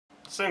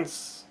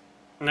since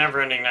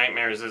Neverending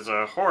Nightmares is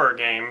a horror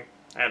game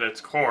at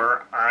its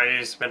core,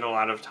 I spend a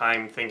lot of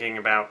time thinking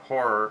about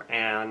horror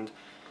and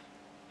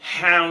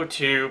how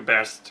to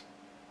best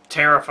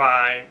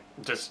terrify,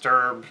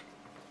 disturb,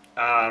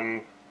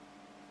 horrify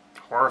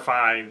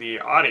the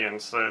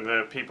audience,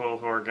 the people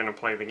who are going to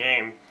play the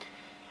game.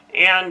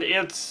 And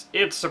it's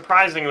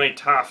surprisingly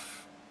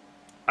tough.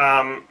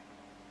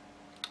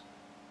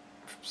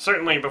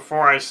 Certainly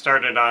before I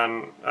started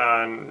on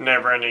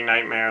Neverending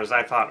Nightmares,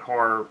 I thought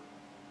horror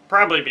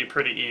probably be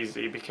pretty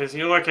easy, because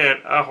you look at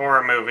a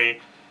horror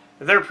movie,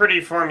 they're pretty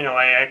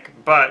formulaic,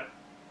 but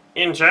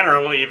in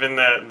general, even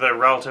the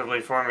relatively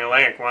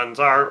formulaic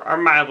ones are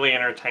mildly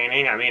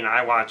entertaining. I mean,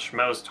 I watch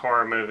most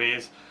horror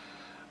movies,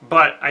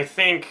 but I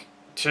think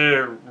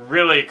to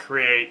really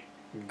create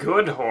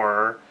good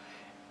horror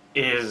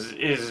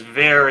is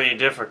very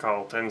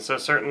difficult, and so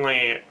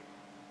certainly,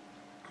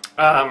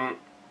 to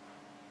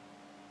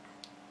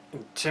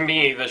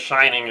me, The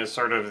Shining is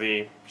sort of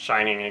the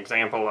shining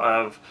example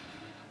of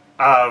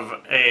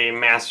a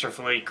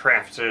masterfully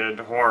crafted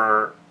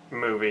horror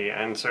movie,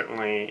 and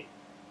certainly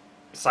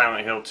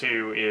Silent Hill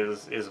 2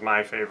 is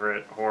my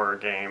favorite horror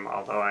game,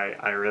 although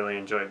I really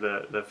enjoyed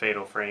the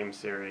Fatal Frame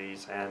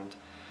series, and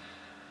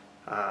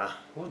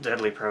well,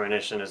 Deadly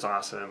Premonition is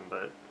awesome,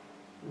 but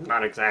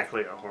not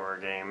exactly a horror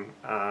game.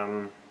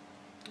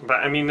 But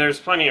I mean, there's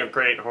plenty of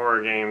great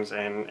horror games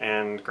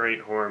and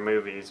great horror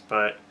movies,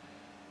 but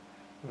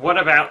what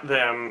about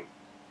them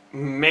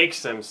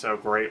makes them so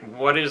great?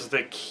 What is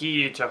the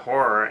key to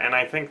horror? And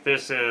I think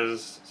this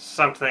is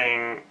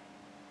something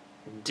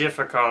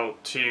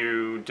difficult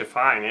to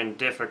define and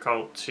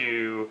difficult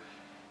to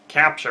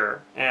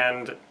capture.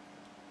 And,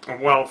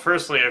 well,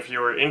 firstly, if you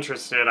were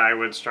interested, I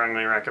would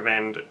strongly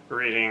recommend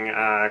reading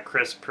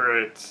Chris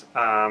Pruitt's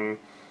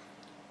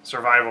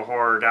Survival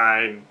Horror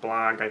Guide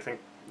blog. I think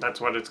that's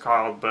what it's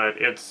called,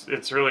 but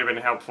it's really been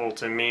helpful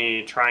to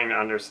me trying to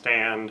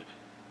understand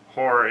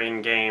horror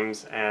in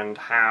games and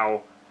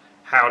how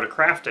to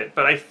craft it.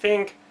 But I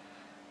think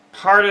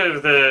part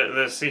of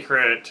the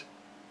secret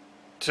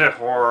to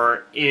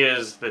horror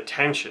is the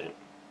tension.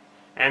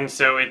 And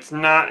so it's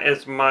not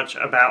as much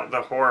about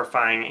the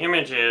horrifying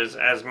images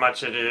as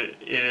much as it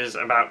is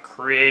about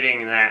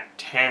creating that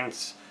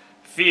tense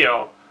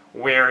feel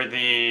where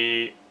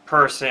the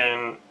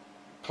person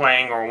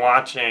playing or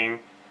watching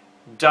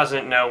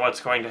doesn't know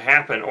what's going to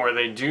happen, or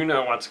they do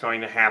know what's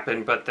going to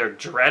happen, but they're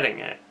dreading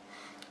it.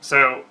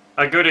 So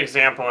a good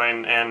example,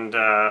 and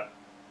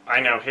I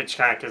know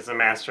Hitchcock is the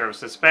master of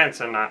suspense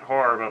and not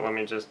horror, but let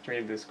me just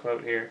read this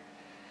quote here.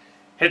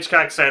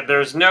 Hitchcock said,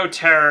 "There's no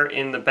terror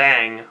in the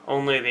bang,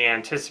 only the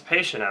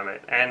anticipation of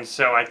it." And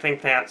so I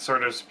think that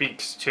sort of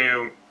speaks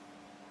to,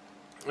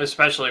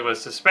 especially with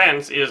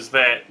suspense, is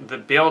that the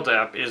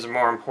build-up is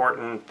more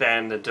important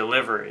than the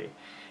delivery.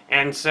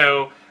 And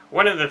so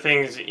one of the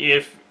things,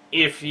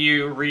 if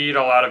you read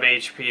a lot of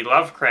H.P.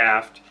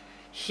 Lovecraft,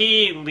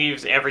 he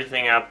leaves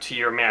everything up to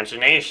your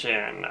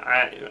imagination.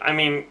 I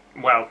mean,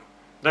 well,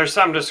 there's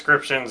some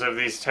descriptions of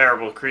these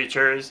terrible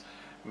creatures,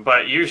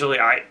 but usually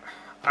I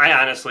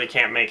honestly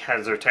can't make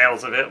heads or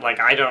tails of it. Like,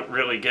 I don't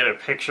really get a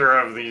picture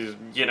of these,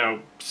 you know,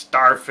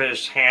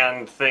 starfish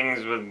hand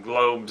things with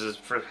globes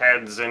for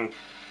heads, and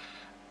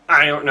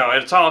I don't know.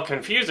 It's all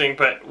confusing,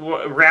 but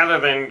rather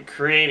than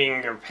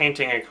creating or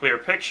painting a clear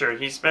picture,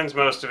 he spends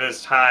most of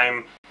his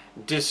time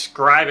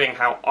describing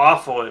how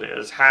awful it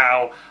is,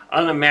 how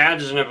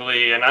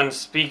unimaginably and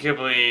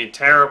unspeakably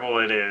terrible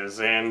it is,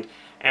 and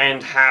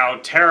how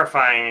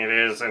terrifying it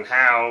is, and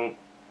how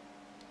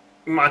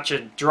much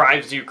it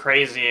drives you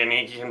crazy,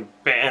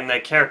 and the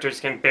characters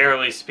can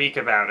barely speak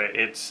about it.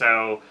 It's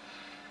so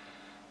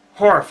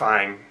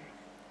horrifying.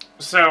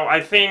 So I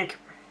think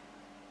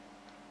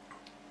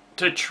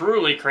to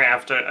truly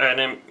craft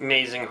an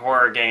amazing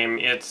horror game,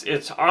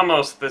 it's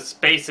almost the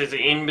spaces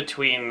in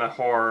between the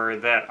horror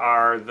that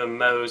are the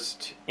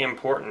most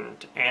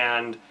important,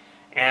 and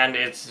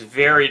it's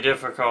very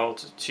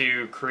difficult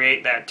to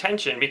create that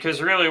tension,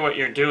 because really what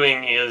you're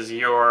doing is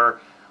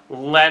you're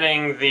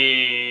letting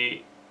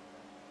the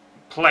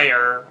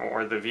player,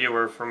 or the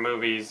viewer for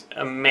movies,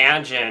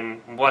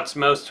 imagine what's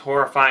most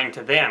horrifying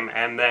to them,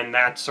 and then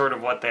that's sort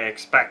of what they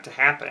expect to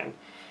happen.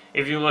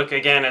 If you look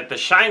again at The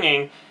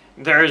Shining,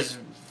 there's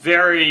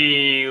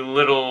very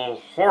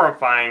little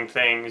horrifying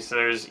things.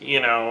 There's, you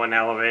know, an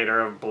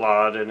elevator of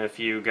blood and a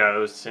few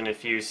ghosts and a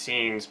few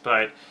scenes,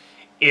 but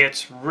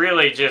it's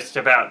really just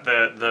about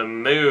the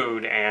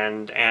mood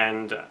and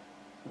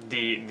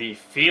the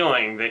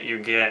feeling that you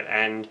get,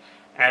 and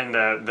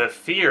the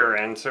fear.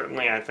 And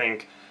certainly I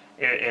think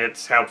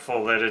it's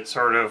helpful that it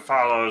sort of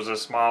follows a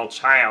small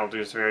child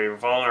who's very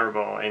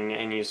vulnerable,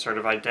 and you sort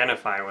of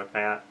identify with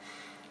that.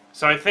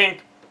 So I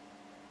think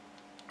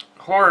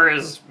horror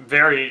is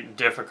very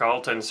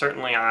difficult, and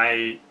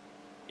certainly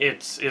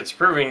it's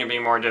proving to be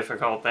more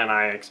difficult than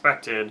I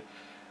expected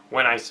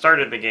when I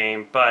started the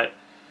game, but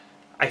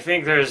I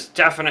think there's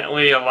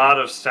definitely a lot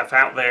of stuff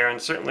out there,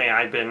 and certainly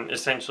I've been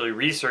essentially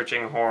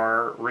researching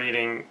horror,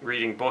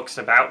 reading books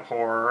about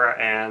horror,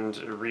 and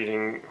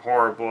reading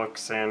horror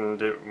books,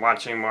 and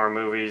watching more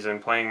movies, and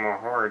playing more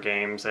horror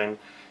games, and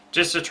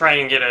just to try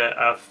and get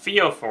a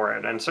feel for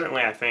it. And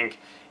certainly I think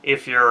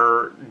if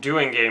you're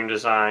doing game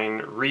design,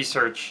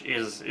 research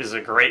is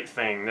a great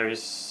thing.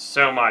 There's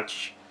so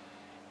much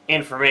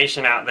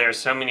information out there,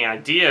 so many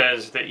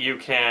ideas that you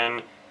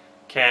can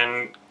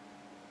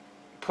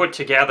put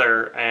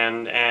together,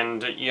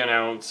 and you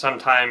know,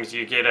 sometimes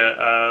you get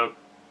a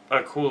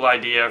cool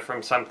idea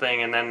from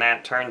something, and then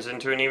that turns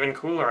into an even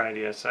cooler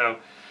idea. So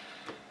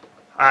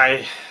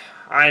I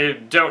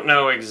don't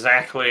know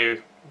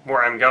exactly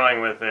where I'm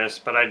going with this,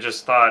 but I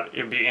just thought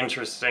it'd be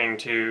interesting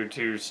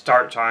to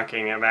start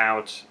talking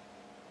about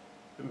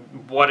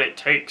what it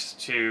takes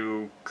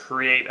to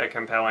create a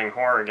compelling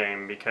horror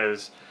game,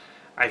 because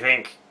I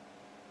think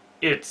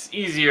it's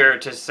easier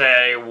to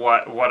say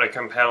what a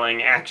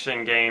compelling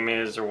action game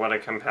is, or what a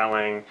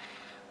compelling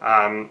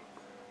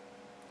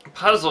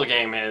puzzle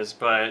game is,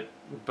 but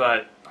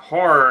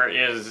horror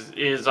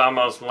is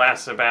almost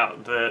less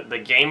about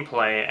the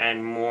gameplay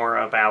and more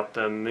about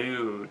the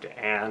mood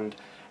and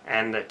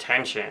the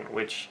tension,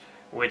 which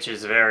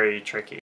is very tricky.